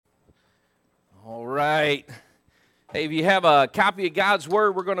right. Hey, if you have a copy of God's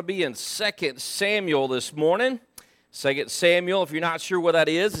Word, we're going to be in 2 Samuel this morning. 2 Samuel, if you're not sure what that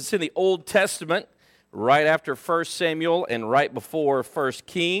is, it's in the Old Testament, right after 1 Samuel and right before 1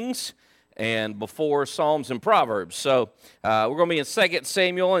 Kings and before Psalms and Proverbs. So we're going to be in 2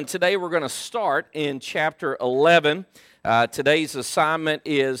 Samuel, and today we're going to start in chapter 11. Today's assignment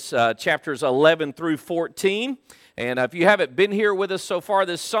is chapters 11 through 14. And if you haven't been here with us so far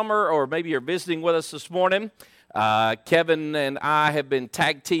this summer, or maybe you're visiting with us this morning, Kevin and I have been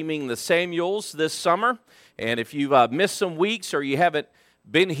tag teaming the Samuels this summer. And if you've missed some weeks or you haven't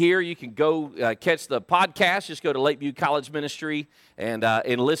been here, you can go catch the podcast. Just go to Lakeview College Ministry and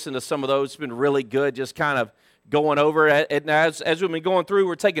listen to some of those. It's been really good, just kind of going over it. And as we've been going through,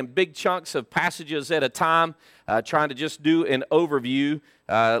 we're taking big chunks of passages at a time, trying to just do an overview.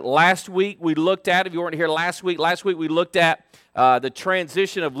 Last week we looked at, if you weren't here last week we looked at the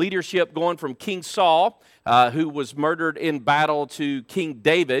transition of leadership going from King Saul, who was murdered in battle, to King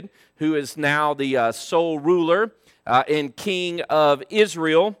David, who is now the sole ruler and king of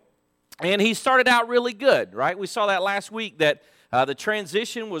Israel. And he started out really good, right? We saw that last week, that the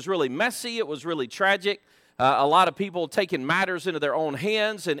transition was really messy. It was really tragic. A lot of people taking matters into their own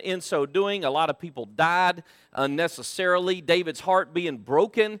hands, and in so doing, a lot of people died unnecessarily. David's heart being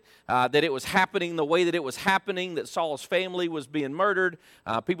broken, that it was happening the way that it was happening, that Saul's family was being murdered,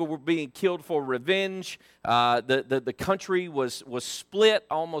 people were being killed for revenge, the country was split,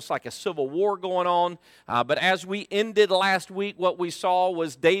 almost like a civil war going on. But as we ended last week, what we saw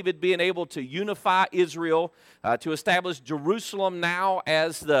was David being able to unify Israel, to establish Jerusalem now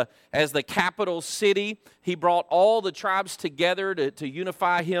as the capital city. He brought all the tribes together to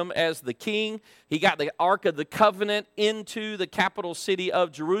unify him as the king. He got the Ark of the Covenant into the capital city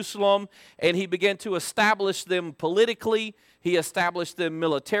of Jerusalem, and he began to establish them politically. He established them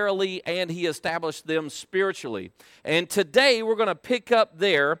militarily, and he established them spiritually. And today we're going to pick up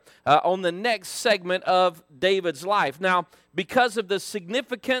there on the next segment of David's life. Now, because of the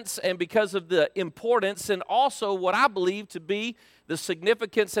significance and because of the importance, and also what I believe to be the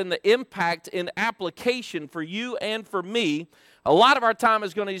significance and the impact and application for you and for me, a lot of our time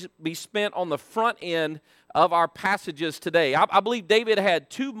is going to be spent on the front end of our passages today. I believe David had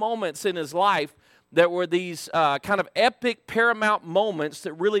two moments in his life that were these kind of epic, paramount moments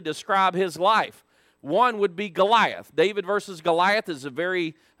that really describe his life. One would be Goliath. David versus Goliath is a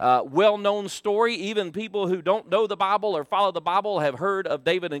very well-known story. Even people who don't know the Bible or follow the Bible have heard of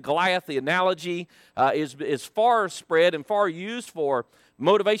David and Goliath. The analogy is far spread and far used for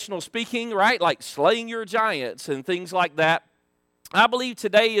motivational speaking, right? Like slaying your giants and things like that. I believe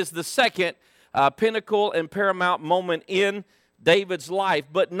today is the second pinnacle and paramount moment in David's life,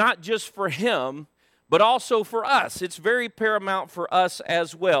 but not just for him, but also for us. It's very paramount for us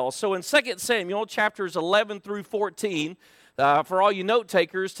as well. So in 2 Samuel chapters 11 through 14, for all you note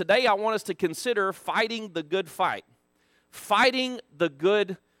takers, today I want us to consider fighting the good fight. Fighting the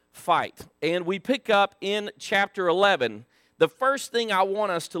good fight. And we pick up in chapter 11. The first thing I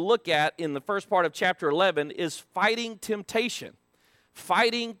want us to look at in the first part of chapter 11 is fighting temptation.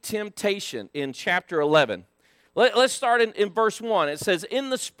 Fighting temptation in chapter 11. Let's start in verse 1. It says,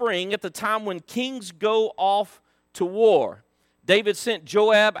 "In the spring, at the time when kings go off to war, David sent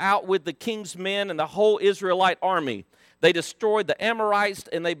Joab out with the king's men and the whole Israelite army. They destroyed the Amorites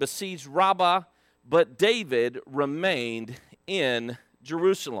and they besieged Rabbah, but David remained in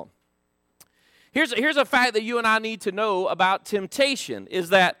Jerusalem." Here's a fact that you and I need to know about temptation,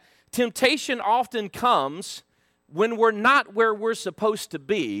 is that temptation often comes when we're not where we're supposed to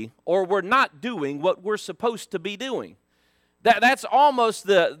be, or we're not doing what we're supposed to be doing. That's almost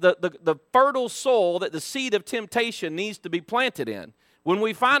the fertile soil that the seed of temptation needs to be planted in. When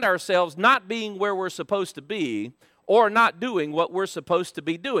we find ourselves not being where we're supposed to be, or not doing what we're supposed to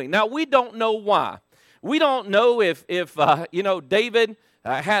be doing. Now, we don't know why. We don't know if David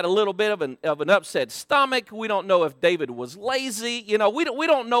had a little bit of an upset stomach. We don't know if David was lazy. We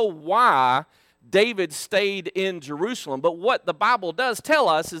don't know why David stayed in Jerusalem. But what the Bible does tell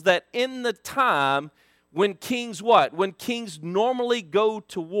us is that in the time when kings When kings normally go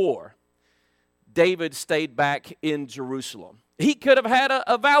to war, David stayed back in Jerusalem. He could have had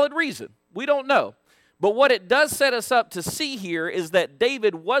a valid reason. We don't know. But what it does set us up to see here is that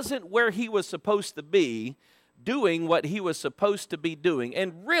David wasn't where he was supposed to be, doing what he was supposed to be doing.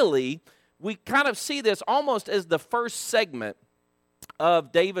 And really, we kind of see this almost as the first segment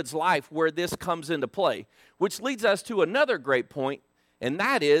of David's life where this comes into play, which leads us to another great point, and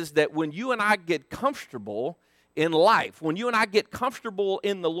that is that when you and I get comfortable in life, when you and I get comfortable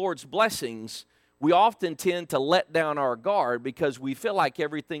in the Lord's blessings, we often tend to let down our guard because we feel like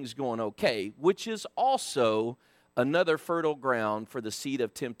everything's going okay, which is also another fertile ground for the seed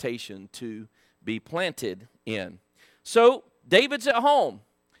of temptation to be planted in. So David's at home.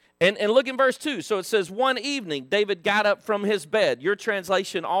 And look in verse 2. So it says, one evening, David got up from his bed. Your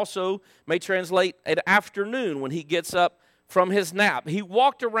translation also may translate at afternoon when he gets up from his nap. He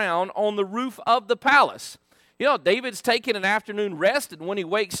walked around on the roof of the palace. You know, David's taking an afternoon rest, and when he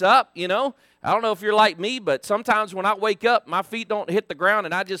wakes up, you know, I don't know if you're like me, but sometimes when I wake up, my feet don't hit the ground,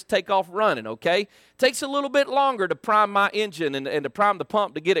 and I just take off running, okay? It takes a little bit longer to prime my engine and to prime the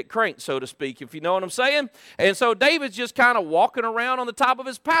pump to get it cranked, so to speak, if you know what I'm saying. And so David's just kind of walking around on the top of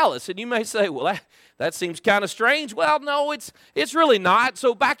his palace, and you may say, well, that seems kind of strange. Well, no, it's really not.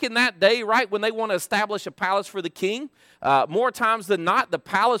 So back in that day, right, when they want to establish a palace for the king, more times than not, the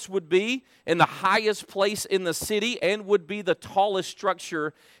palace would be in the highest place in the city and would be the tallest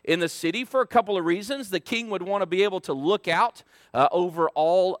structure in the city for a couple of reasons. The king would want to be able to look out over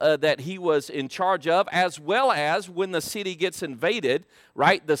all that he was in charge of, as well as when the city gets invaded,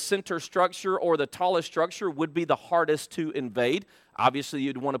 right, the center structure or the tallest structure would be the hardest to invade. Obviously,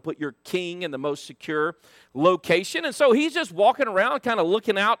 you'd want to put your king in the most secure location. And so he's just walking around kind of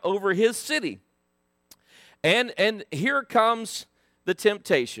looking out over his city. And here comes the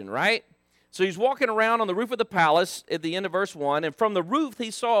temptation, right? So he's walking around on the roof of the palace at the end of verse 1, and from the roof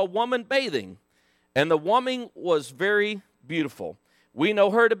he saw a woman bathing, and the woman was very beautiful. We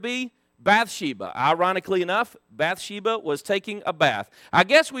know her to be Bathsheba. Ironically enough, Bathsheba was taking a bath. I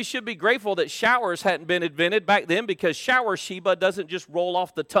guess we should be grateful that showers hadn't been invented back then, because shower Sheba doesn't just roll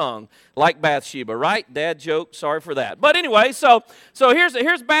off the tongue like Bathsheba, right? Dad joke, sorry for that. But anyway, so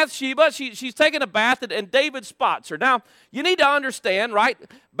here's Bathsheba. She's taking a bath, and David spots her. Now, you need to understand, right?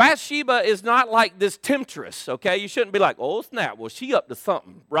 Bathsheba is not like this temptress, okay? You shouldn't be like, oh, snap, well, she up to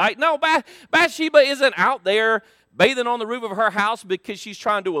something, right? No, Bathsheba isn't out there bathing on the roof of her house because she's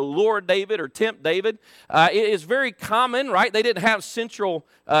trying to allure David or tempt David. It is very common, right? They didn't have central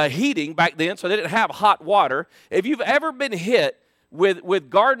heating back then, so they didn't have hot water. If you've ever been hit with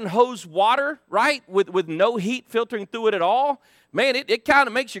garden hose water, right, with no heat filtering through it at all, man, it kind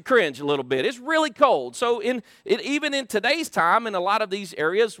of makes you cringe a little bit. It's really cold. So even in today's time, in a lot of these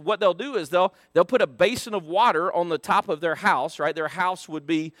areas, what they'll do is they'll put a basin of water on the top of their house, right? Their house would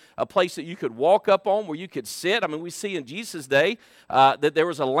be a place that you could walk up on, where you could sit. I mean, we see in Jesus' day that there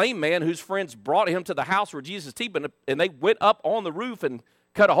was a lame man whose friends brought him to the house where Jesus teaching, and they went up on the roof and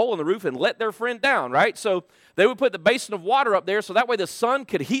cut a hole in the roof and let their friend down, right? So they would put the basin of water up there so that way the sun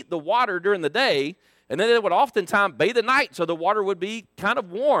could heat the water during the day, and then they would oftentimes bathe at night so the water would be kind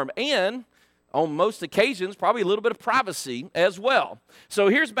of warm, and on most occasions, probably a little bit of privacy as well. So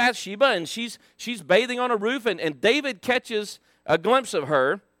here's Bathsheba, and she's bathing on a roof, and David catches a glimpse of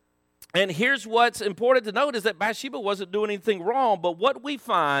her. And here's what's important to note is that Bathsheba wasn't doing anything wrong, but what we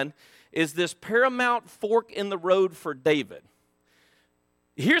find is this paramount fork in the road for David.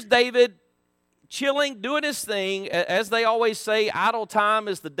 Here's David chilling, doing his thing. As they always say, idle time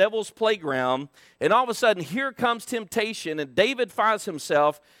is the devil's playground. And all of a sudden, here comes temptation, and David finds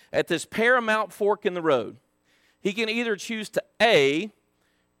himself at this paramount fork in the road. He can either choose to A,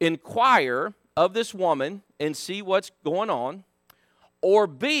 inquire of this woman and see what's going on, or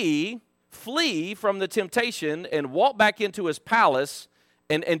B, flee from the temptation and walk back into his palace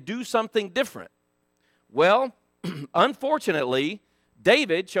and do something different. Well, unfortunately,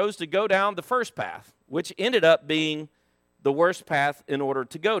 David chose to go down the first path, which ended up being the worst path in order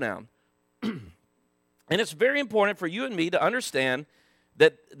to go down. And it's very important for you and me to understand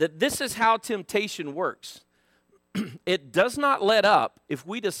that this is how temptation works. It does not let up if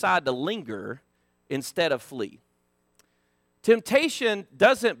we decide to linger instead of flee. Temptation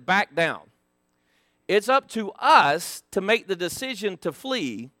doesn't back down. It's up to us to make the decision to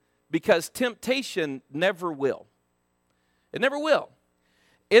flee, because temptation never will. It never will.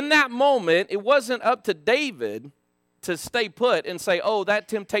 In that moment, it wasn't up to David to stay put and say, oh, that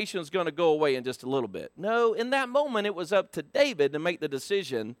temptation is going to go away in just a little bit. No, in that moment, it was up to David to make the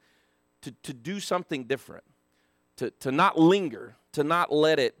decision to do something different, to not linger, to not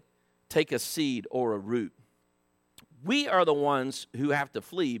let it take a seed or a root. We are the ones who have to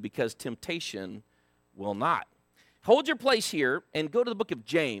flee because temptation will not. Hold your place here and go to the book of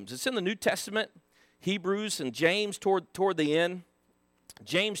James. It's in the New Testament, Hebrews and James toward the end.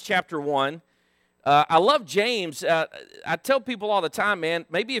 James chapter 1. I love James. I tell people all the time, man,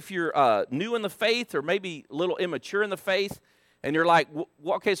 maybe if you're new in the faith or maybe a little immature in the faith, and you're like,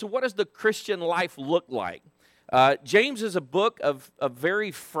 okay, so what does the Christian life look like? James is a book of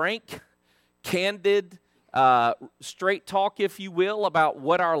very frank, candid, straight talk, if you will, about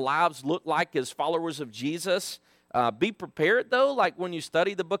what our lives look like as followers of Jesus. Be prepared, though, like when you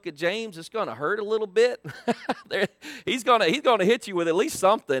study the book of James, it's going to hurt a little bit. He's going to hit you with at least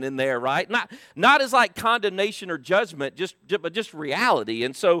something in there, right? Not as like condemnation or judgment, but just reality.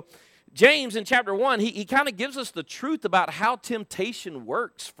 And so James in chapter 1, he kind of gives us the truth about how temptation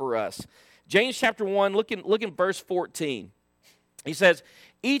works for us. James chapter 1, look in verse 14. He says,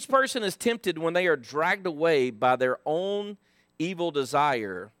 each person is tempted when they are dragged away by their own evil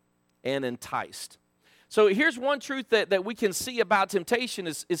desire and enticed. So here's one truth that we can see about temptation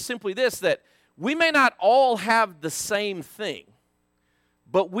is simply this, that we may not all have the same thing,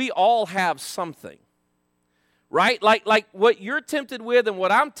 but we all have something, right? Like what you're tempted with and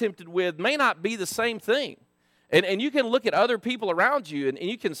what I'm tempted with may not be the same thing. And you can look at other people around you and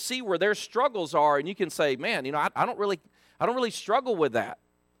you can see where their struggles are and you can say, man, I don't really struggle with that.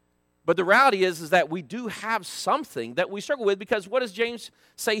 But the reality is that we do have something that we struggle with, because what does James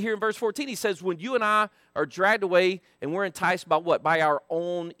say here in verse 14? He says, when you and I are dragged away and we're enticed by what? By our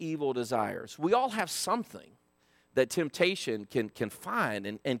own evil desires. We all have something that temptation can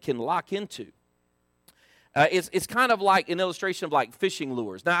find and can lock into. It's kind of like an illustration of like fishing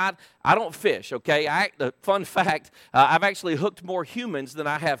lures. Now, I don't fish, okay? Fun fact, I've actually hooked more humans than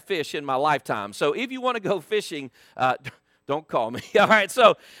I have fish in my lifetime. So if you want to go fishing, don't call me. All right.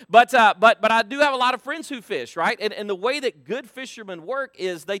 So, but I do have a lot of friends who fish, right? And the way that good fishermen work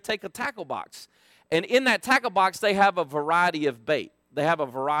is they take a tackle box, and in that tackle box they have a variety of bait. They have a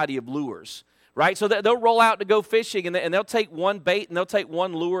variety of lures, right? So they'll roll out to go fishing, and they'll take one bait and they'll take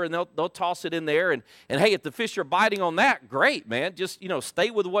one lure and they'll toss it in there. And hey, if the fish are biting on that, great, man. Just stay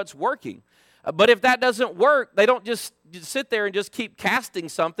with what's working. But if that doesn't work, they don't just sit there and just keep casting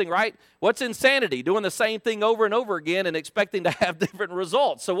something, right? What's insanity? Doing the same thing over and over again and expecting to have different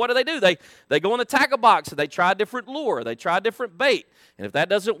results. So what do? They go in the tackle box and they try a different lure. They try a different bait. And if that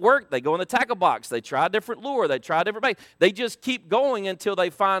doesn't work, they go in the tackle box. They try a different lure. They try a different bait. They just keep going until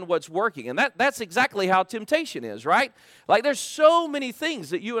they find what's working. And that's exactly how temptation is, right? Like there's so many things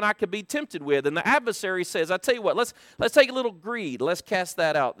that you and I could be tempted with. And the adversary says, I tell you what, let's take a little greed. Let's cast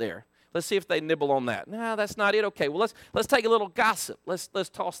that out there. Let's see if they nibble on that. No, that's not it. Okay, well, let's take a little gossip. Let's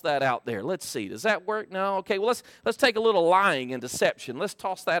toss that out there. Let's see. Does that work? No. Okay, well, let's take a little lying and deception. Let's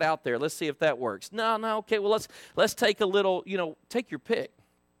toss that out there. Let's see if that works. No. Okay, well, let's take a little, take your pick.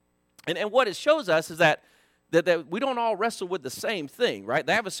 And what it shows us is that we don't all wrestle with the same thing, right?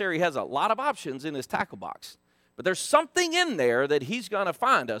 The adversary has a lot of options in his tackle box. But there's something in there that he's going to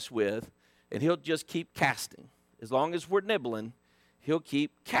find us with, and he'll just keep casting. As long as we're nibbling, he'll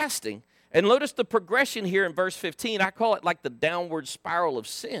keep casting. And notice the progression here in verse 15. I call it like the downward spiral of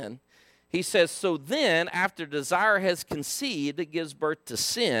sin. He says, so then, after desire has conceived, it gives birth to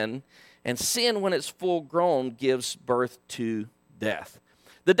sin. And sin, when it's full grown, gives birth to death.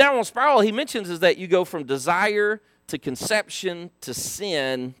 The downward spiral he mentions is that you go from desire to conception to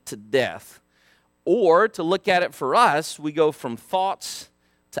sin to death. Or, to look at it for us, we go from thoughts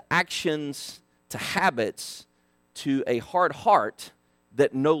to actions to habits to a hard heart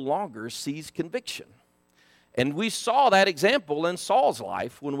that no longer sees conviction. And we saw that example in Saul's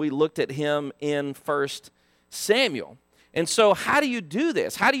life when we looked at him in 1 Samuel. And so how do you do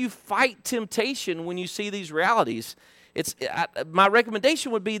this? How do you fight temptation when you see these realities? My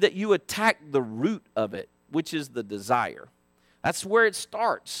recommendation would be that you attack the root of it, which is the desire. That's where it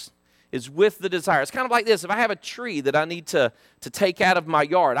starts, is with the desire. It's kind of like this. If I have a tree that I need to take out of my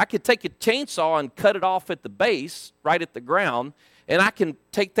yard, I could take a chainsaw and cut it off at the base, right at the ground, and I can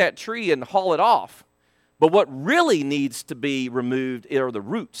take that tree and haul it off. But what really needs to be removed are the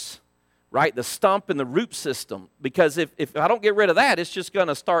roots, right? The stump and the root system. Because if I don't get rid of that, it's just going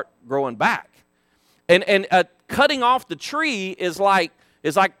to start growing back. And cutting off the tree is like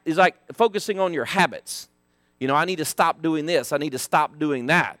focusing on your habits. I need to stop doing this. I need to stop doing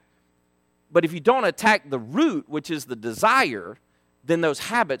that. But if you don't attack the root, which is the desire, then those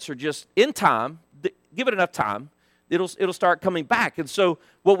habits are just, in time, give it enough time, it'll start coming back. And so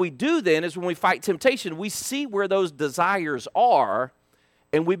what we do then is when we fight temptation, we see where those desires are,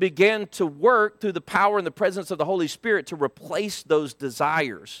 and we begin to work through the power and the presence of the Holy Spirit to replace those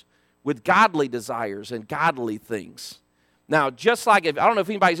desires with godly desires and godly things. Now, just like I don't know if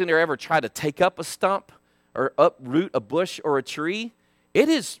anybody's in there ever tried to take up a stump or uproot a bush or a tree. It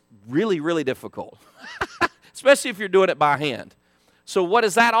is really, really difficult, especially if you're doing it by hand. So what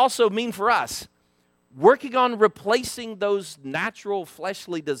does that also mean for us? Working on replacing those natural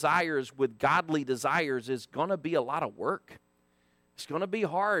fleshly desires with godly desires is going to be a lot of work. It's going to be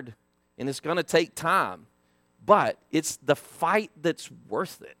hard, and it's going to take time. But it's the fight that's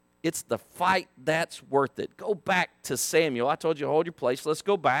worth it. It's the fight that's worth it. Go back to Samuel. I told you, hold your place. Let's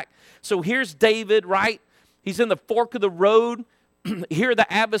go back. So here's David, right? He's in the fork of the road. Here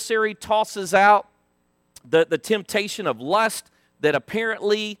the adversary tosses out the temptation of lust that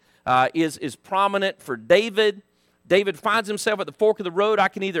apparently is prominent for David. David finds himself at the fork of the road. I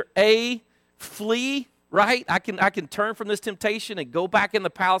can either A, flee, right? I can turn from this temptation and go back in the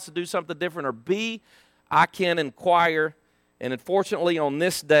palace to do something different, or B, I can inquire. And unfortunately, on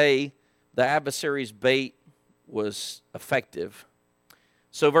this day, the adversary's bait was effective.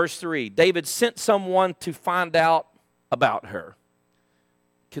 So verse 3, David sent someone to find out about her.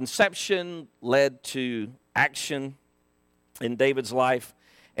 Conception led to action in David's life.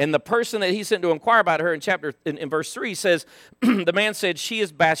 And the person that he sent to inquire about her in verse 3 says, the man said, she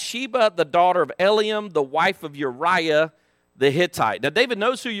is Bathsheba, the daughter of Eliam, the wife of Uriah the Hittite. Now, David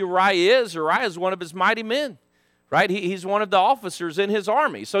knows who Uriah is. Uriah is one of his mighty men, right? He's one of the officers in his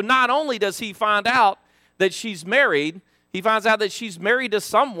army. So not only does he find out that she's married, he finds out that she's married to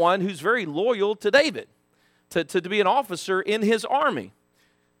someone who's very loyal to David, to be an officer in his army.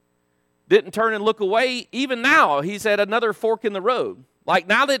 Didn't turn and look away. Even now, he's at another fork in the road. Like,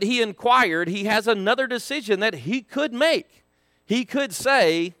 now that he inquired, he has another decision that he could make. He could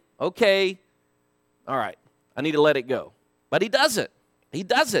say, okay, all right, I need to let it go. But he doesn't. He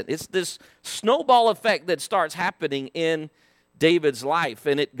doesn't. It's this snowball effect that starts happening in David's life,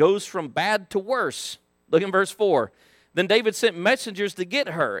 and it goes from bad to worse. Look in verse 4. Then David sent messengers to get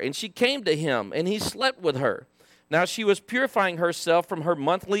her, and she came to him, and he slept with her. Now she was purifying herself from her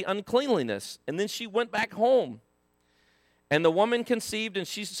monthly uncleanliness, and then she went back home. And the woman conceived, and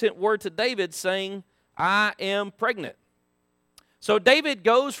she sent word to David, saying, I am pregnant. So David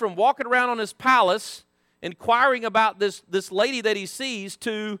goes from walking around on his palace, inquiring about this lady that he sees,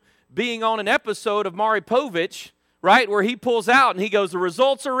 to being on an episode of Maury Povich, right, where he pulls out and he goes, the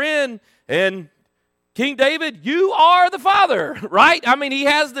results are in, and King David, you are the father, right? I mean, he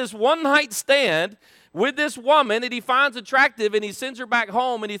has this one-night stand with this woman that he finds attractive, and he sends her back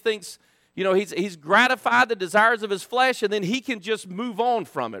home, and he thinks, you know, he's gratified the desires of his flesh, and then he can just move on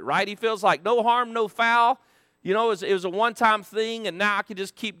from it, right? He feels like no harm, no foul. You know, it was a one-time thing, and now I can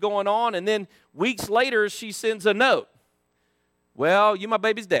just keep going on. And then weeks later, she sends a note. Well, you my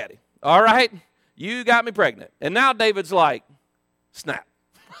baby's daddy, all right? You got me pregnant. And now David's like, snap.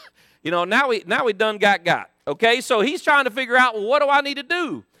 You know, now we done got. Okay, so he's trying to figure out, well, what do I need to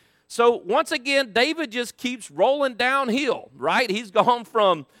do? So once again, David just keeps rolling downhill, right? He's gone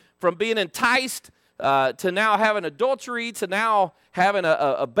from being enticed to now having adultery, to now having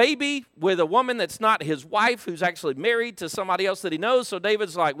a baby with a woman that's not his wife, who's actually married to somebody else that he knows. So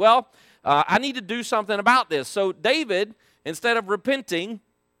David's like, well, I need to do something about this. So David, instead of repenting,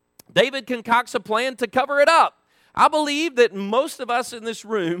 David concocts a plan to cover it up. I believe that most of us in this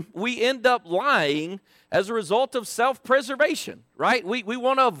room, we end up lying as a result of self-preservation, right? We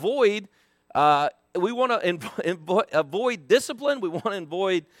want to avoid avoid discipline. We want to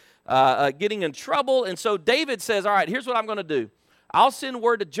avoid getting in trouble. And so David says, all right, here's what I'm going to do. I'll send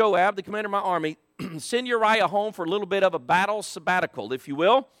word to Joab, the commander of my army, send Uriah home for a little bit of a battle sabbatical, if you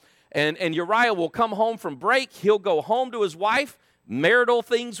will. And Uriah will come home from break. He'll go home to his wife. Marital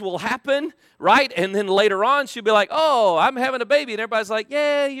things will happen, right? And then later on, she'll be like, oh, I'm having a baby. And everybody's like,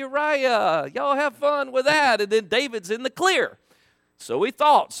 yeah, Uriah, y'all have fun with that. And then David's in the clear. So he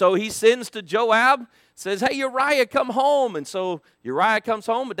thought. So he sends to Joab, says, hey, Uriah, come home. And so Uriah comes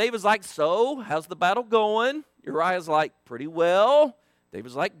home, and David's like, so how's the battle going? Uriah's like, pretty well.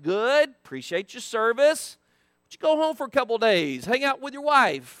 David's like, good, appreciate your service. Would you go home for a couple days, hang out with your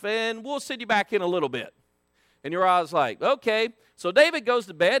wife, and we'll send you back in a little bit. And Uriah's like, okay. So David goes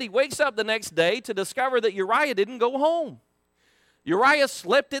to bed. He wakes up the next day to discover that Uriah didn't go home. Uriah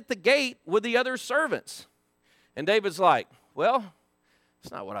slept at the gate with the other servants. And David's like, well,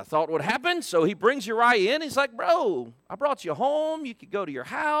 it's not what I thought would happen. So he brings Uriah in. He's like, bro, I brought you home. You could go to your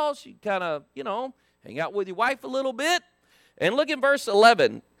house. You kind of, hang out with your wife a little bit. And look in verse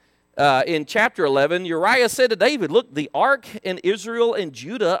 11. In chapter 11, Uriah said to David, look, the ark and Israel and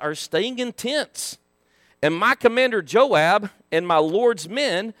Judah are staying in tents. And my commander Joab and my Lord's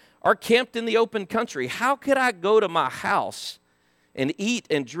men are camped in the open country. How could I go to my house and eat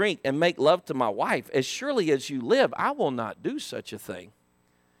and drink and make love to my wife? As surely as you live, I will not do such a thing.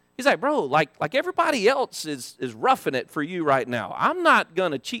 He's like, bro, like everybody else is roughing it for you right now. I'm not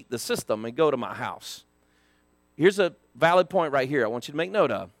going to cheat the system and go to my house. Here's a valid point right here I want you to make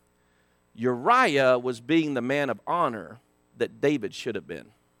note of. Uriah was being the man of honor that David should have been.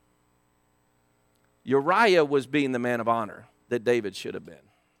 Uriah was being the man of honor that David should have been.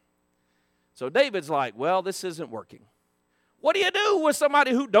 So David's like, well, this isn't working. What do you do with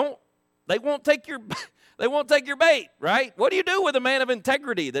somebody who they won't take your bait, right? What do you do with a man of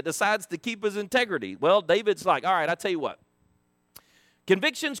integrity that decides to keep his integrity? Well, David's like, all right, I tell you what.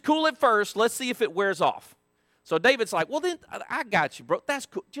 Conviction's cool at first. Let's see if it wears off. So David's like, well, then I got you, bro. That's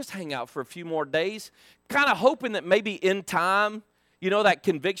cool. Just hang out for a few more days. Kind of hoping that maybe in time, that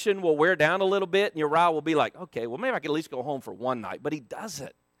conviction will wear down a little bit, and Uriah will be like, okay, well, maybe I can at least go home for one night. But he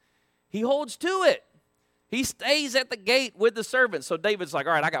doesn't. He holds to it. He stays at the gate with the servants. So David's like,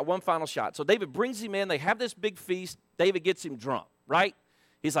 all right, I got one final shot. So David brings him in. They have this big feast. David gets him drunk, right?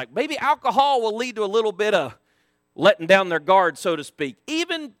 He's like, maybe alcohol will lead to a little bit of letting down their guard, so to speak.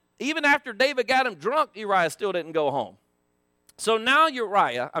 Even after David got him drunk, Uriah still didn't go home. So now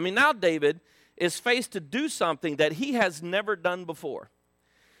David is faced to do something that he has never done before.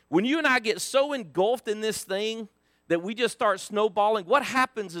 When you and I get so engulfed in this thing that we just start snowballing, what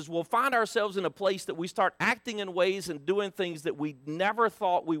happens is we'll find ourselves in a place that we start acting in ways and doing things that we never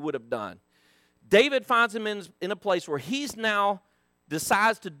thought we would have done. David finds him in a place where he's now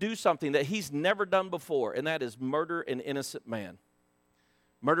decides to do something that he's never done before, and that is murder an innocent man.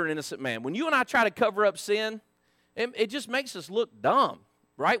 Murder an innocent man. When you and I try to cover up sin, it just makes us look dumb,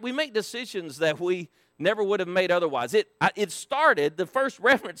 right? We make decisions that we never would have made otherwise. It started, the first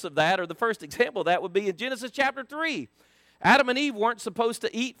reference of that, or the first example of that would be in Genesis chapter 3. Adam and Eve weren't supposed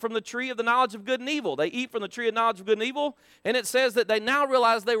to eat from the tree of the knowledge of good and evil. They eat from the tree of knowledge of good and evil, and it says that they now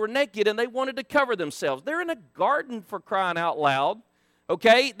realized they were naked and they wanted to cover themselves. They're in a garden, for crying out loud,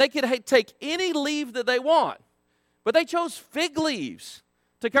 okay? They could take any leaf that they want, but they chose fig leaves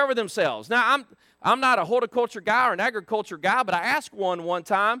to cover themselves. Now, I'm not a horticulture guy or an agriculture guy, but I asked one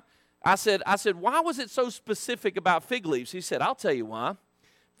time, I said, why was it so specific about fig leaves? He said, I'll tell you why.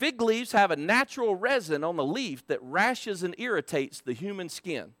 Fig leaves have a natural resin on the leaf that rashes and irritates the human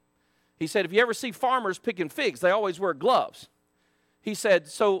skin. He said, if you ever see farmers picking figs, they always wear gloves. He said,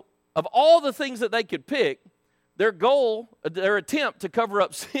 so of all the things that they could pick, their attempt to cover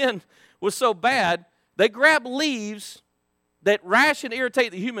up sin was so bad, they grabbed leaves that rash and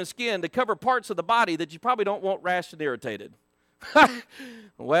irritate the human skin to cover parts of the body that you probably don't want rashed and irritated.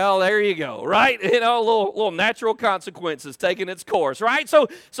 Well, there you go, right? Little natural consequences taking its course, right?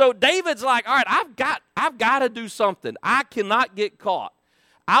 So David's like, all right, I've got to do something. I cannot get caught.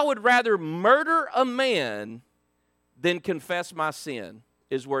 I would rather murder a man than confess my sin,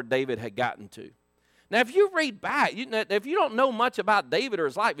 is where David had gotten to. Now, if you read back, if you don't know much about David or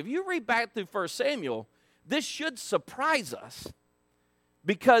his life, if you read back through 1 Samuel, this should surprise us.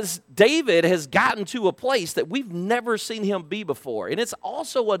 Because David has gotten to a place that we've never seen him be before. And it's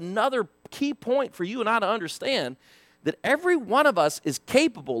also another key point for you and I to understand that every one of us is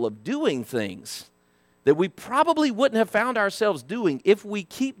capable of doing things that we probably wouldn't have found ourselves doing if we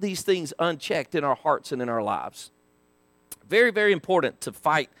keep these things unchecked in our hearts and in our lives. Very, very important to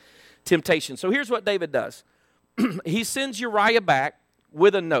fight temptation. So here's what David does. He sends Uriah back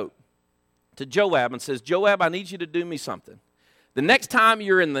with a note to Joab and says, Joab, I need you to do me something. The next time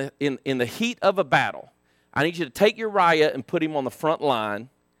you're in the heat of a battle, I need you to take Uriah and put him on the front line.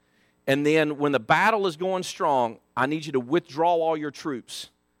 And then when the battle is going strong, I need you to withdraw all your troops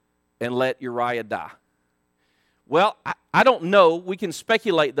and let Uriah die. Well, I don't know. We can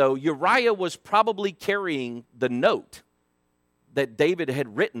speculate, though. Uriah was probably carrying the note that David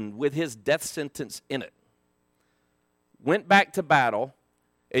had written with his death sentence in it. Went back to battle,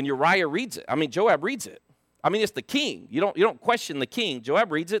 and Uriah reads it. Joab reads it. It's the king. You don't question the king.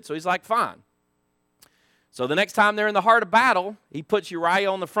 Joab reads it, so he's like, fine. So the next time they're in the heart of battle, he puts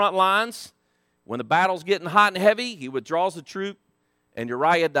Uriah on the front lines. When the battle's getting hot and heavy, he withdraws the troop, and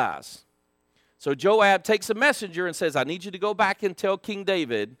Uriah dies. So Joab takes a messenger and says, I need you to go back and tell King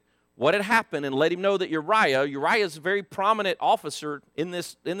David what had happened and let him know that Uriah is a very prominent officer in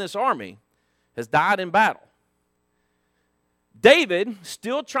this army, has died in battle. David,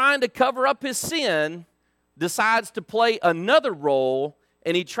 still trying to cover up his sin, decides to play another role,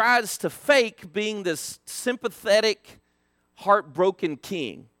 and he tries to fake being this sympathetic, heartbroken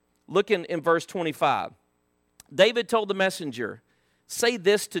king. Look in verse 25. David told the messenger, say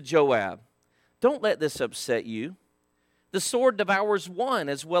this to Joab, don't let this upset you. The sword devours one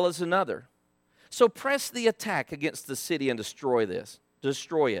as well as another. So press the attack against the city and destroy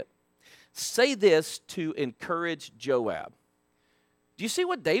it. Say this to encourage Joab. Do you see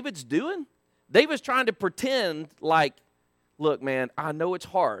what David's doing? David's trying to pretend like, look, man, I know it's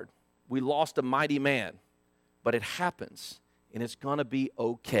hard. We lost a mighty man, but it happens, and it's going to be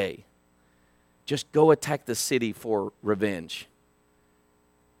okay. Just go attack the city for revenge.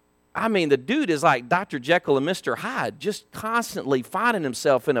 The dude is like Dr. Jekyll and Mr. Hyde, just constantly finding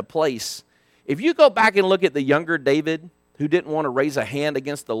himself in a place. If you go back and look at the younger David, who didn't want to raise a hand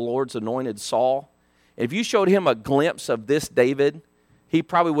against the Lord's anointed Saul. If you showed him a glimpse of this David, he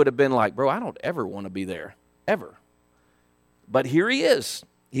probably would have been like, bro, I don't ever want to be there, ever. But here he is.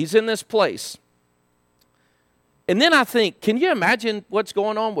 He's in this place. And then I think, can you imagine what's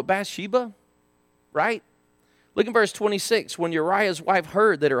going on with Bathsheba? Right? Look at verse 26. When Uriah's wife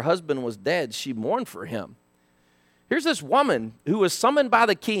heard that her husband was dead, she mourned for him. Here's this woman who was summoned by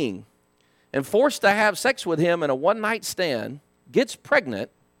the king and forced to have sex with him in a one-night stand, gets pregnant,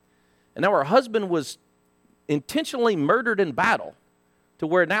 and now her husband was intentionally murdered in battle to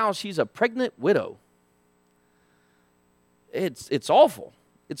where now she's a pregnant widow. It's awful.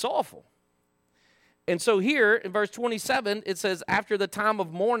 It's awful. And so here in verse 27, it says, after the time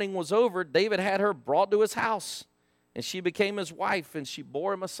of mourning was over, David had her brought to his house, and she became his wife, and she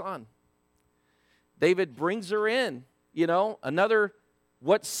bore him a son. David brings her in, another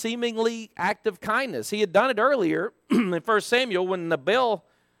what seemingly act of kindness. He had done it earlier in 1 Samuel when Nabal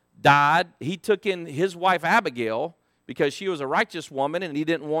died. He took in his wife Abigail because she was a righteous woman and he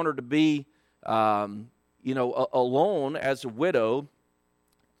didn't want her to be, alone as a widow,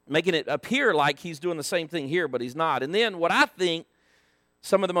 making it appear like he's doing the same thing here, but he's not. And then what I think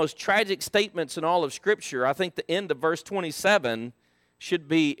some of the most tragic statements in all of Scripture, I think the end of verse 27 should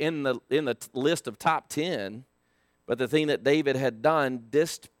be in the list of top 10. But the thing that David had done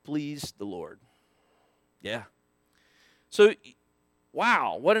displeased the Lord. Yeah. So,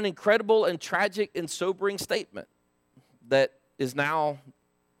 wow, what an incredible and tragic and sobering statement that is now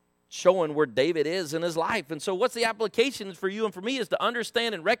showing where David is in his life. And so what's the application for you and for me is to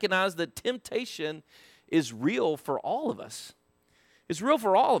understand and recognize that temptation is real for all of us. It's real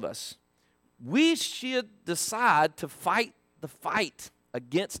for all of us. We should decide to fight the fight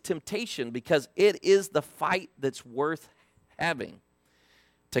against temptation because it is the fight that's worth having.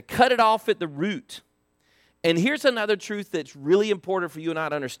 To cut it off at the root. And here's another truth that's really important for you and I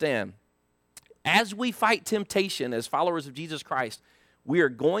to understand. As we fight temptation as followers of Jesus Christ, we are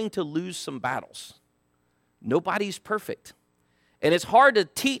going to lose some battles. Nobody's perfect. And it's hard to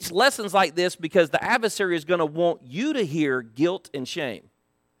teach lessons like this because the adversary is going to want you to hear guilt and shame.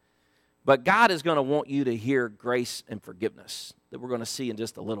 But God is going to want you to hear grace and forgiveness that we're going to see in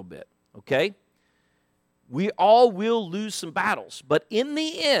just a little bit, okay? We all will lose some battles, but in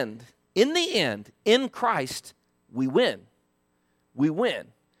the end, in Christ, we win. We win.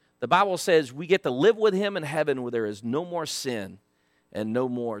 The Bible says we get to live with him in heaven where there is no more sin and no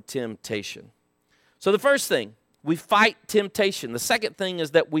more temptation. So the first thing, we fight temptation. The second thing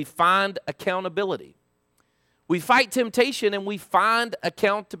is that we find accountability. We fight temptation and we find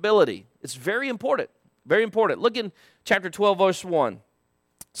accountability. It's very important, very important. Look in chapter 12, verse 1.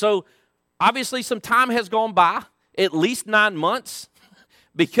 So obviously some time has gone by, at least 9 months,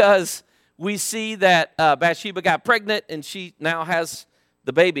 because we see that Bathsheba got pregnant and she now has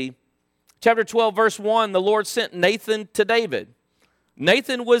the baby. Chapter 12, verse 1, the Lord sent Nathan to David.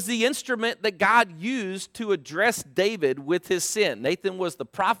 Nathan was the instrument that God used to address David with his sin. Nathan was the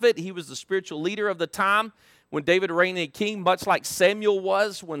prophet. He was the spiritual leader of the time when David reigned as king, much like Samuel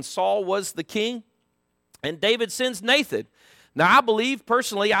was when Saul was the king. And David sends Nathan. Now, I believe,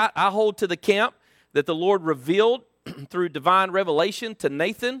 personally, I hold to the camp that the Lord revealed through divine revelation to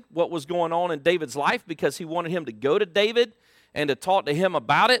Nathan what was going on in David's life because he wanted him to go to David and to talk to him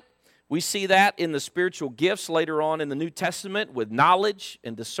about it. We see that in the spiritual gifts later on in the New Testament with knowledge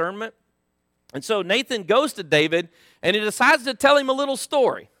and discernment. And so Nathan goes to David and he decides to tell him a little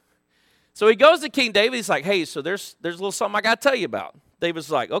story. So he goes to King David. He's like, hey, so there's a little something I got to tell you about. David's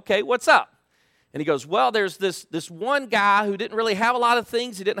like, okay, what's up? And he goes, well, there's this one guy who didn't really have a lot of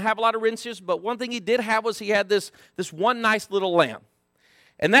things. He didn't have a lot of riches, but one thing he did have was he had this one nice little lamb.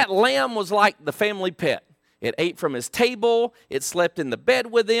 And that lamb was like the family pet. It ate from his table. It slept in the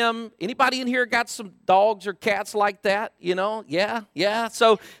bed with him. Anybody in here got some dogs or cats like that? Yeah.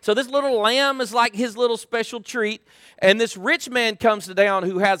 So this little lamb is like his little special treat. And this rich man comes to town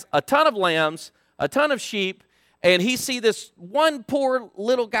who has a ton of lambs, a ton of sheep, and he sees this one poor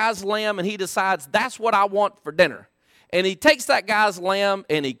little guy's lamb, and he decides that's what I want for dinner. And he takes that guy's lamb,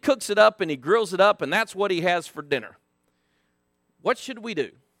 and he cooks it up, and he grills it up, and that's what he has for dinner. What should we do?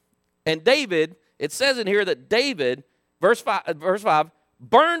 And David, it says in here that David, verse 5,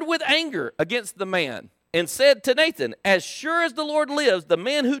 burned with anger against the man and said to Nathan, as sure as the Lord lives, the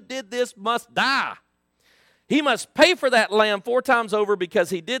man who did this must die. He must pay for that lamb 4 times over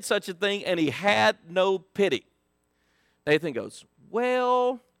because he did such a thing, and he had no pity. Nathan goes,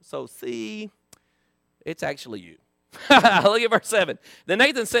 well, so see, it's actually you. Look at verse 7. Then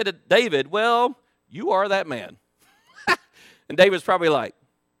Nathan said to David, well, you are that man. And David's probably like,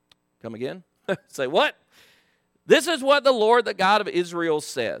 come again? Say, what? This is what the Lord, the God of Israel,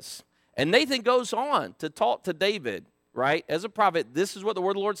 says. And Nathan goes on to talk to David, right? As a prophet, this is what the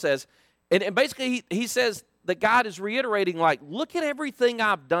word of the Lord says. And basically, he says that God is reiterating, like, look at everything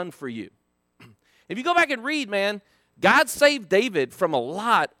I've done for you. If you go back and read, man, God saved David from a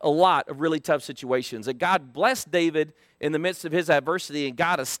lot of really tough situations. And God blessed David in the midst of his adversity. And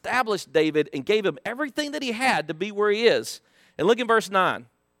God established David and gave him everything that he had to be where he is. And look in verse 9.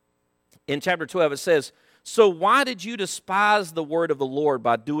 In chapter 12, it says, so why did you despise the word of the Lord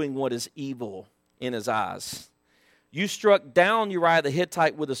by doing what is evil in his eyes? You struck down Uriah the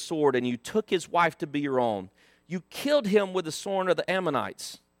Hittite with a sword, and you took his wife to be your own. You killed him with the sword of the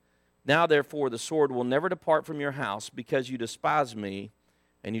Ammonites. Now, therefore, the sword will never depart from your house because you despise me,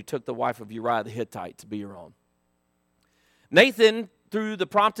 and you took the wife of Uriah the Hittite to be your own. Nathan, through the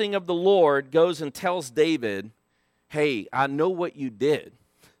prompting of the Lord, goes and tells David, hey, I know what you did,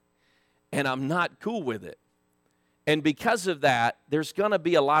 and I'm not cool with it. And because of that, there's going to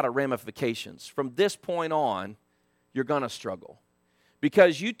be a lot of ramifications. From this point on, you're going to struggle.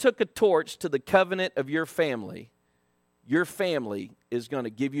 Because you took a torch to the covenant of your family is going to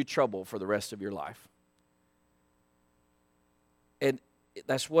give you trouble for the rest of your life. And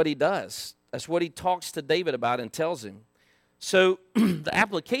that's what he does. That's what he talks to David about and tells him. So the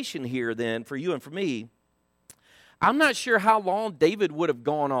application here then for you and for me, I'm not sure how long David would have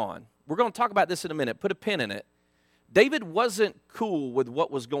gone on. We're going to talk about this in a minute. Put a pin in it. David wasn't cool with what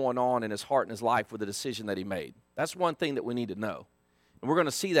was going on in his heart and his life with the decision that he made. That's one thing that we need to know. And we're going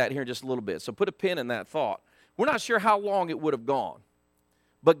to see that here in just a little bit. So put a pin in that thought. We're not sure how long it would have gone.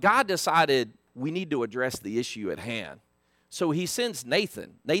 But God decided we need to address the issue at hand. So he sends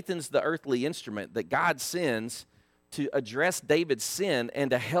Nathan. Nathan's the earthly instrument that God sends to address David's sin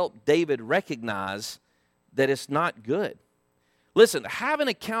and to help David recognize that it's not good. Listen, having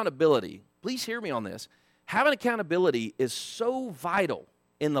accountability, please hear me on this. Having accountability is so vital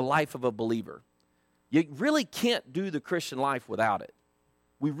in the life of a believer. You really can't do the Christian life without it.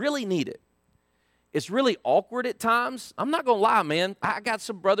 We really need it. It's really awkward at times. I'm not going to lie, man. I got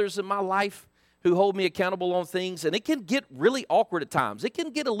some brothers in my life who hold me accountable on things, and it can get really awkward at times. It can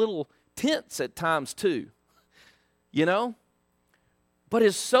get a little tense at times too, you know? But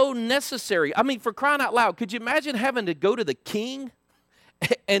it's so necessary. I mean, for crying out loud, could you imagine having to go to the king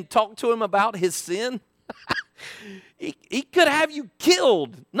and talk to him about his sin? He could have you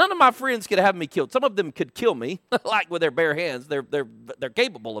killed. None of my friends could have me killed. Some of them could kill me, like with their bare hands. They're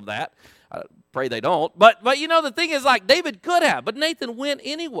capable of that. I pray they don't. But you know, the thing is, like, David could have, but Nathan went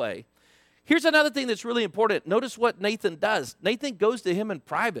anyway. Here's another thing that's really important. Notice what Nathan does. Nathan goes to him in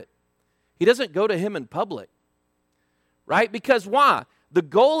private. He doesn't go to him in public. Right? Because why? The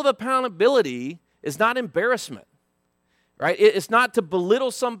goal of accountability is not embarrassment. Right? It's not to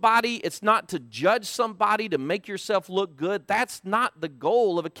belittle somebody. It's not to judge somebody to make yourself look good. That's not the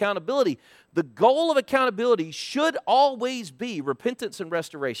goal of accountability. The goal of accountability should always be repentance and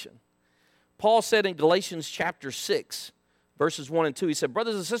restoration. Paul said in Galatians chapter 6, verses 1 and 2, he said,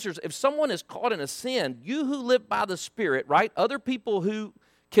 brothers and sisters, if someone is caught in a sin, you who live by the Spirit, right, other people who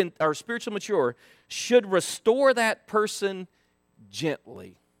are spiritually mature, should restore that person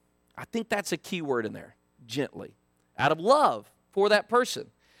gently. I think that's a key word in there, gently. Out of love for that person.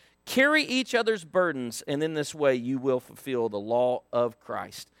 Carry each other's burdens, and in this way you will fulfill the law of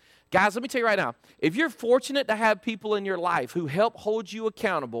Christ. Guys, let me tell you right now, if you're fortunate to have people in your life who help hold you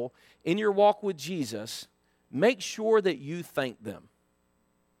accountable in your walk with Jesus, make sure that you thank them.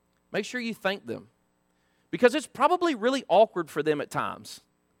 Make sure you thank them. Because it's probably really awkward for them at times.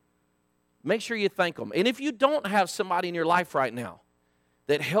 Make sure you thank them. And if you don't have somebody in your life right now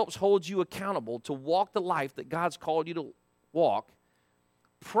that helps hold you accountable to walk the life that God's called you to walk,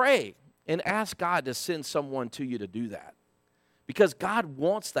 pray and ask God to send someone to you to do that. Because God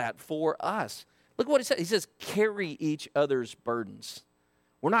wants that for us. Look what he says. He says, carry each other's burdens.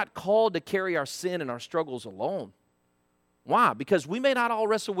 We're not called to carry our sin and our struggles alone. Why? Because we may not all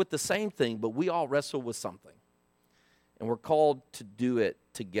wrestle with the same thing, but we all wrestle with something. And we're called to do it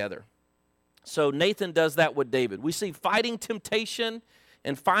together. So Nathan does that with David. We see fighting temptation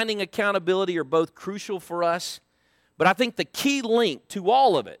and finding accountability are both crucial for us. But I think the key link to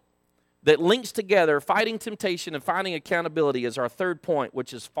all of it that links together fighting temptation and finding accountability is our third point,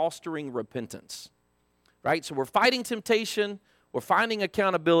 which is fostering repentance. Right? So we're fighting temptation, we're finding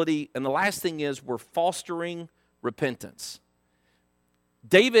accountability, and the last thing is we're fostering repentance.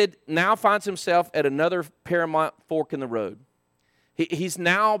 David now finds himself at another paramount fork in the road. He's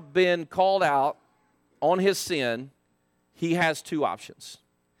now been called out on his sin. He has two options.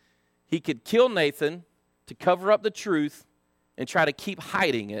 He could kill Nathan to cover up the truth and try to keep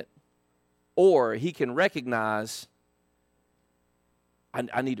hiding it, or he can recognize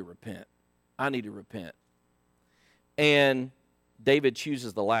I need to repent. I need to repent. And David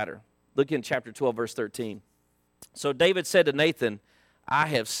chooses the latter. Look in chapter 12, verse 13. So David said to Nathan, I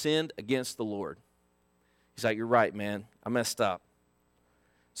have sinned against the Lord. He's like, you're right, man. I messed up.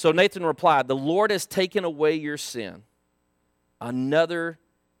 So Nathan replied, the Lord has taken away your sin. Another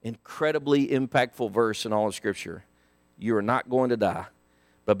incredibly impactful verse in all of Scripture. You are not going to die.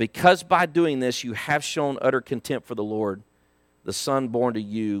 But because by doing this you have shown utter contempt for the Lord, the son born to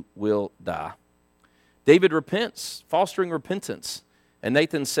you will die. David repents, fostering repentance. And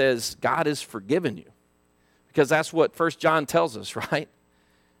Nathan says, God has forgiven you. Because that's what 1 John tells us, right?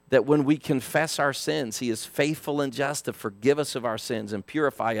 That when we confess our sins, he is faithful and just to forgive us of our sins and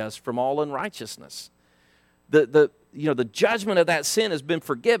purify us from all unrighteousness. The judgment of that sin has been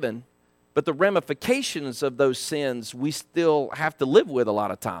forgiven, but the ramifications of those sins we still have to live with a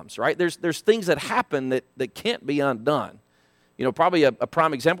lot of times, right? There's things that happen that can't be undone. Probably a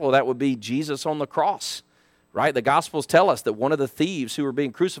prime example of that would be Jesus on the cross, right? The Gospels tell us that one of the thieves who were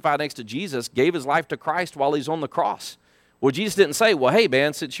being crucified next to Jesus gave his life to Christ while he's on the cross. Well, Jesus didn't say, well, hey,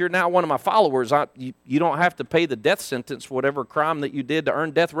 man, since you're now one of my followers, you don't have to pay the death sentence for whatever crime that you did to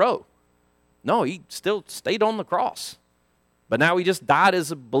earn death row. No, he still stayed on the cross. But now he just died as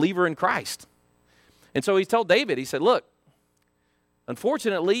a believer in Christ. And so he told David, he said, look,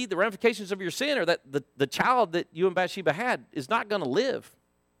 unfortunately, the ramifications of your sin are that the child that you and Bathsheba had is not going to live.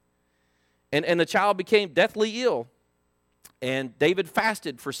 And the child became deathly ill. And David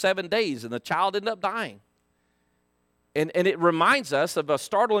fasted for 7 days, and the child ended up dying. And it reminds us of a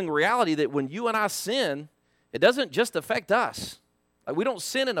startling reality that when you and I sin, it doesn't just affect us. Like, we don't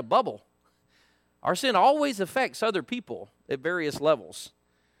sin in a bubble. Our sin always affects other people at various levels.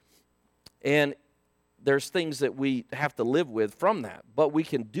 And there's things that we have to live with from that, but we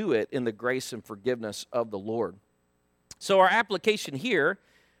can do it in the grace and forgiveness of the Lord. So our application here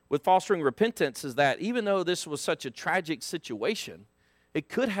with fostering repentance is that even though this was such a tragic situation, it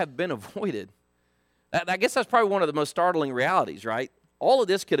could have been avoided. I guess that's probably one of the most startling realities, right? All of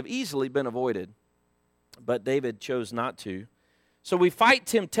this could have easily been avoided, but David chose not to. So we fight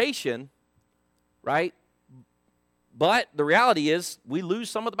temptation, right? But the reality is we lose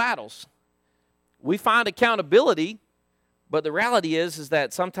some of the battles. We find accountability, but the reality is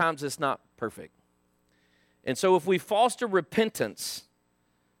that sometimes it's not perfect. And so if we foster repentance,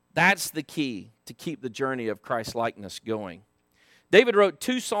 that's the key to keep the journey of Christ-likeness going. David wrote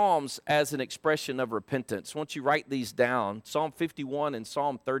 2 psalms as an expression of repentance. Once you write these down, Psalm 51 and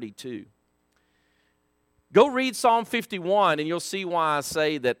Psalm 32. Go read Psalm 51 and you'll see why I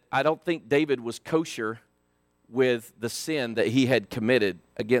say that I don't think David was kosher with the sin that he had committed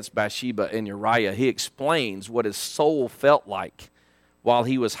against Bathsheba and Uriah. He explains what his soul felt like while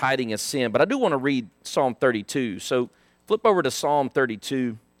he was hiding his sin. But I do want to read Psalm 32. So flip over to Psalm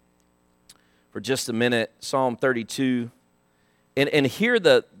 32 for just a minute. Psalm 32. And hear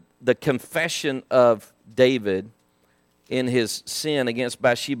the confession of David in his sin against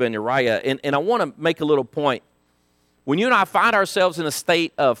Bathsheba and Uriah. And I want to make a little point. When you and I find ourselves in a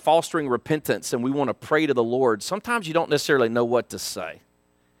state of fostering repentance and we want to pray to the Lord, sometimes you don't necessarily know what to say.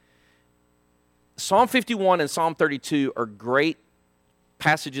 Psalm 51 and Psalm 32 are great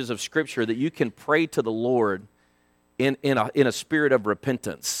passages of Scripture that you can pray to the Lord in a spirit of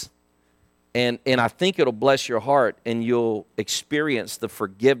repentance. And I think it'll bless your heart and you'll experience the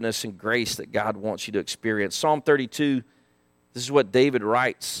forgiveness and grace that God wants you to experience. Psalm 32, this is what David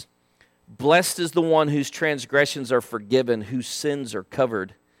writes. Blessed is the one whose transgressions are forgiven, whose sins are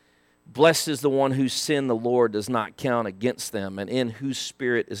covered. Blessed is the one whose sin the Lord does not count against them, and in whose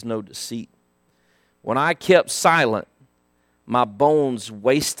spirit is no deceit. When I kept silent, my bones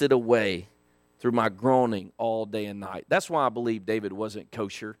wasted away through my groaning all day and night. That's why I believe David wasn't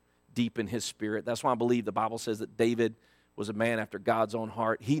kosher deep in his spirit. That's why I believe the Bible says that David was a man after God's own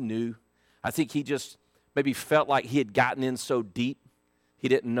heart. He knew. I think he just maybe felt like he had gotten in so deep, he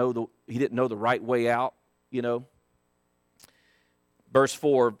didn't know the right way out, Verse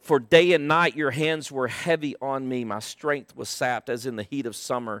 4, for day and night your hands were heavy on me. My strength was sapped as in the heat of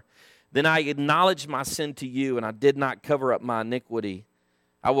summer. Then I acknowledged my sin to you, and I did not cover up my iniquity.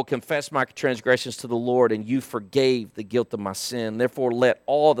 I will confess my transgressions to the Lord, and you forgave the guilt of my sin. Therefore, let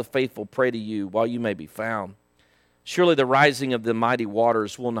all the faithful pray to you while you may be found. Surely the rising of the mighty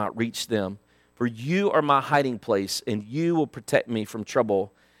waters will not reach them. For you are my hiding place, and you will protect me from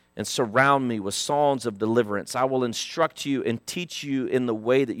trouble and surround me with songs of deliverance. I will instruct you and teach you in the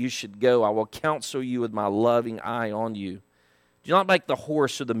way that you should go. I will counsel you with my loving eye on you. Do not like the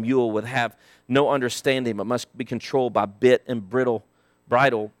horse or the mule would have no understanding, but must be controlled by bit and bridle,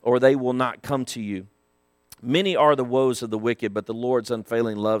 or they will not come to you. Many are the woes of the wicked, but the Lord's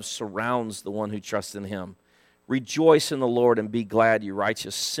unfailing love surrounds the one who trusts in him. Rejoice in the Lord and be glad, you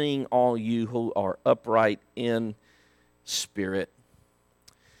righteous. Sing, all you who are upright in spirit.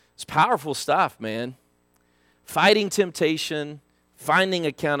 It's powerful stuff, man. Fighting temptation, finding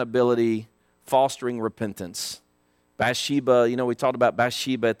accountability, fostering repentance. Bathsheba, we talked about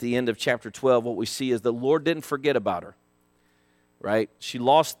Bathsheba at the end of chapter 12. What we see is the Lord didn't forget about her, right? She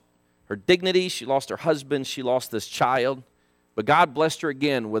lost her dignity, she lost her husband, she lost this child, but God blessed her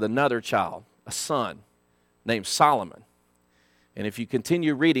again with another child, a son named Solomon. And if you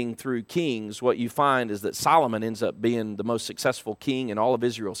continue reading through Kings, what you find is that Solomon ends up being the most successful king in all of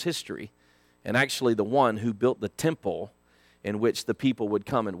Israel's history, and actually the one who built the temple in which the people would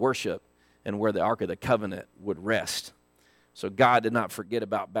come and worship and where the Ark of the Covenant would rest. So God did not forget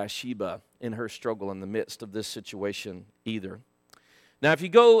about Bathsheba in her struggle in the midst of this situation either. Now, if you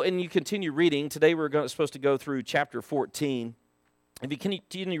go and you continue reading, today we're supposed to go through chapter 14. If you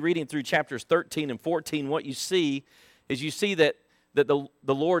continue reading through chapters 13 and 14, what you see is that the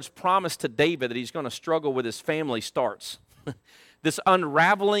Lord's promise to David that he's going to struggle with his family starts. This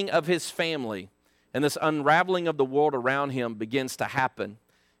unraveling of his family and this unraveling of the world around him begins to happen.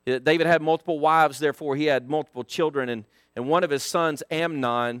 David had multiple wives, therefore he had multiple children, and one of his sons,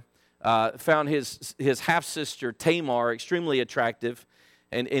 Amnon, found his half-sister Tamar extremely attractive,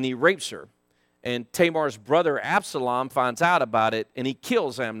 and he rapes her. And Tamar's brother Absalom finds out about it, and he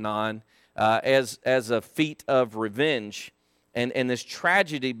kills Amnon as a feat of revenge. And this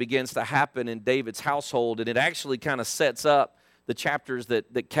tragedy begins to happen in David's household, and it actually kind of sets up the chapters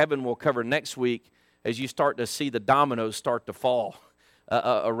that Kevin will cover next week as you start to see the dominoes start to fall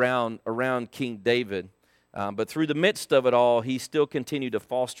around King David. But through the midst of it all, he still continued to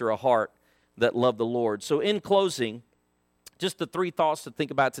foster a heart that loved the Lord. So in closing, just the three thoughts to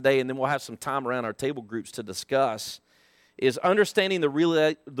think about today, and then we'll have some time around our table groups to discuss, is understanding the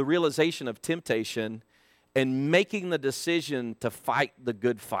realization of temptation and making the decision to fight the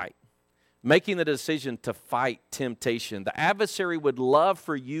good fight. Making the decision to fight temptation. The adversary would love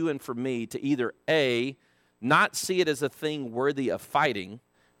for you and for me to either A, not see it as a thing worthy of fighting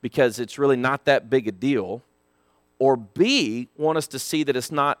because it's really not that big a deal, or B, want us to see that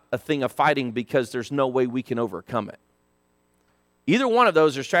it's not a thing of fighting because there's no way we can overcome it. Either one of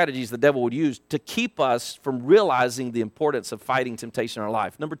those are strategies the devil would use to keep us from realizing the importance of fighting temptation in our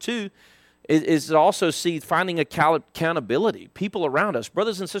life. Number two is to also see finding accountability. People around us,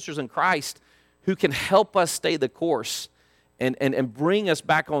 brothers and sisters in Christ, who can help us stay the course and bring us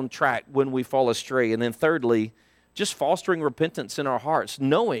back on track when we fall astray. And then thirdly, just fostering repentance in our hearts,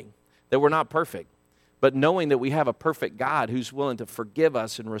 knowing that we're not perfect, but knowing that we have a perfect God who's willing to forgive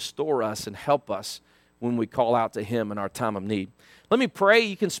us and restore us and help us when we call out to him in our time of need. Let me pray.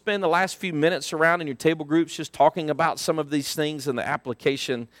 You can spend the last few minutes around in your table groups just talking about some of these things and the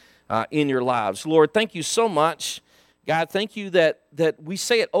application in your lives. Lord, thank you so much. God, thank you that we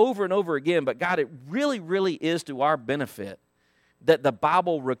say it over and over again, but God, it really, really is to our benefit that the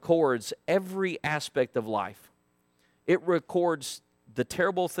Bible records every aspect of life. It records the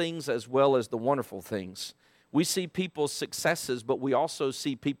terrible things as well as the wonderful things. We see people's successes, but we also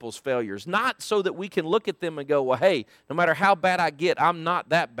see people's failures. Not so that we can look at them and go, well, hey, no matter how bad I get, I'm not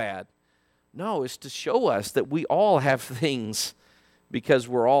that bad. No, it's to show us that we all have things because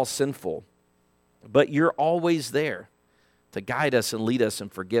we're all sinful. But you're always there to guide us and lead us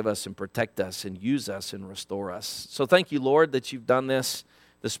and forgive us and protect us and use us and restore us. So thank you, Lord, that you've done this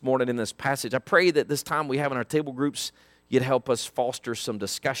morning in this passage. I pray that this time we have in our table groups, you'd help us foster some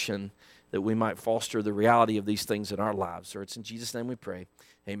discussion that we might foster the reality of these things in our lives. So it's in Jesus' name we pray.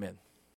 Amen.